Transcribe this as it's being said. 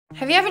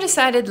Have you ever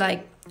decided,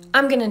 like,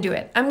 I'm gonna do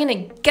it, I'm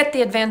gonna get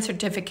the advanced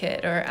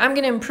certificate, or I'm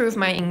gonna improve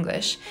my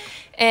English?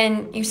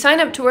 And you sign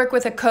up to work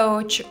with a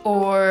coach,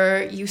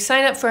 or you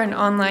sign up for an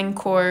online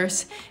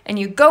course, and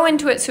you go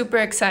into it super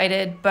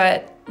excited,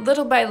 but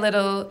little by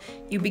little,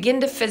 you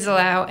begin to fizzle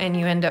out and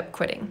you end up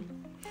quitting.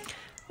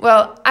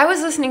 Well, I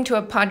was listening to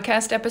a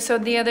podcast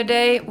episode the other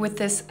day with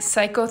this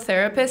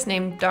psychotherapist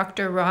named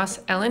Dr. Ross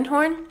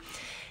Ellenhorn,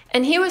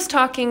 and he was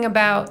talking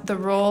about the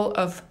role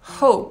of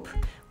hope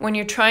when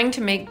you're trying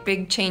to make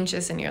big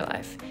changes in your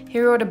life.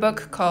 He wrote a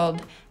book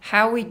called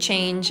How We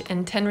Change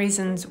and 10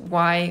 Reasons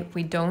Why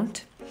We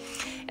Don't.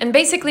 And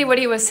basically what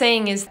he was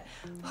saying is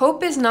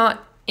hope is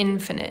not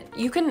infinite.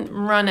 You can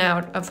run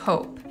out of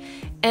hope.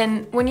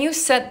 And when you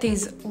set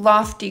these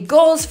lofty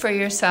goals for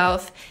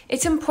yourself,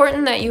 it's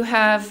important that you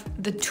have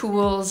the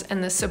tools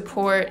and the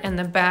support and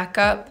the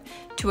backup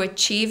to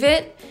achieve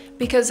it,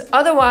 because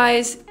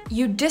otherwise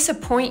you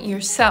disappoint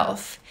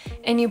yourself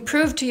and you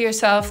prove to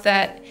yourself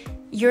that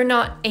you're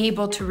not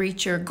able to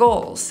reach your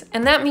goals.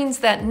 And that means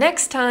that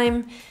next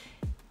time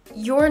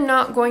you're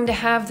not going to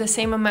have the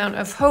same amount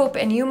of hope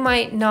and you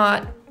might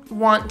not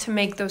want to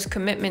make those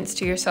commitments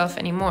to yourself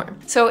anymore.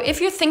 So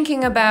if you're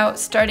thinking about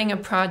starting a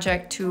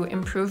project to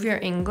improve your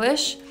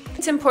English,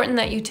 it's important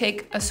that you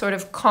take a sort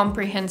of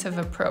comprehensive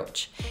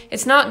approach.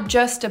 It's not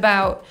just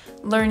about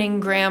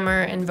learning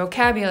grammar and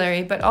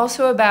vocabulary, but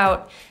also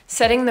about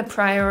setting the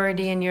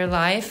priority in your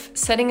life,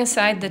 setting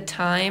aside the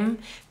time,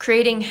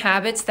 creating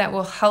habits that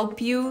will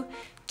help you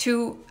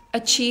to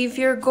achieve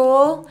your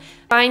goal,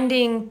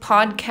 finding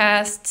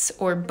podcasts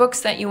or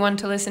books that you want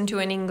to listen to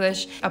in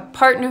English, a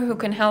partner who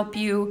can help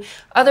you,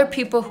 other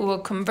people who will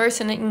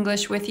converse in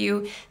English with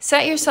you.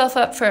 Set yourself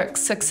up for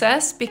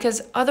success,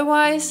 because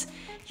otherwise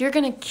you're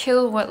going to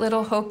kill what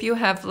little hope you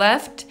have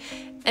left,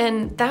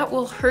 and that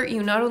will hurt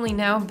you not only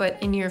now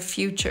but in your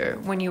future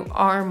when you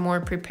are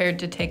more prepared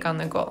to take on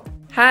the goal.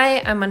 Hi,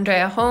 I'm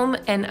Andrea Holm,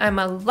 and I'm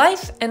a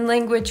life and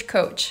language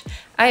coach.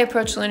 I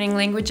approach learning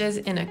languages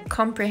in a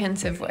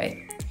comprehensive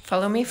way.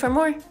 Follow me for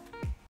more.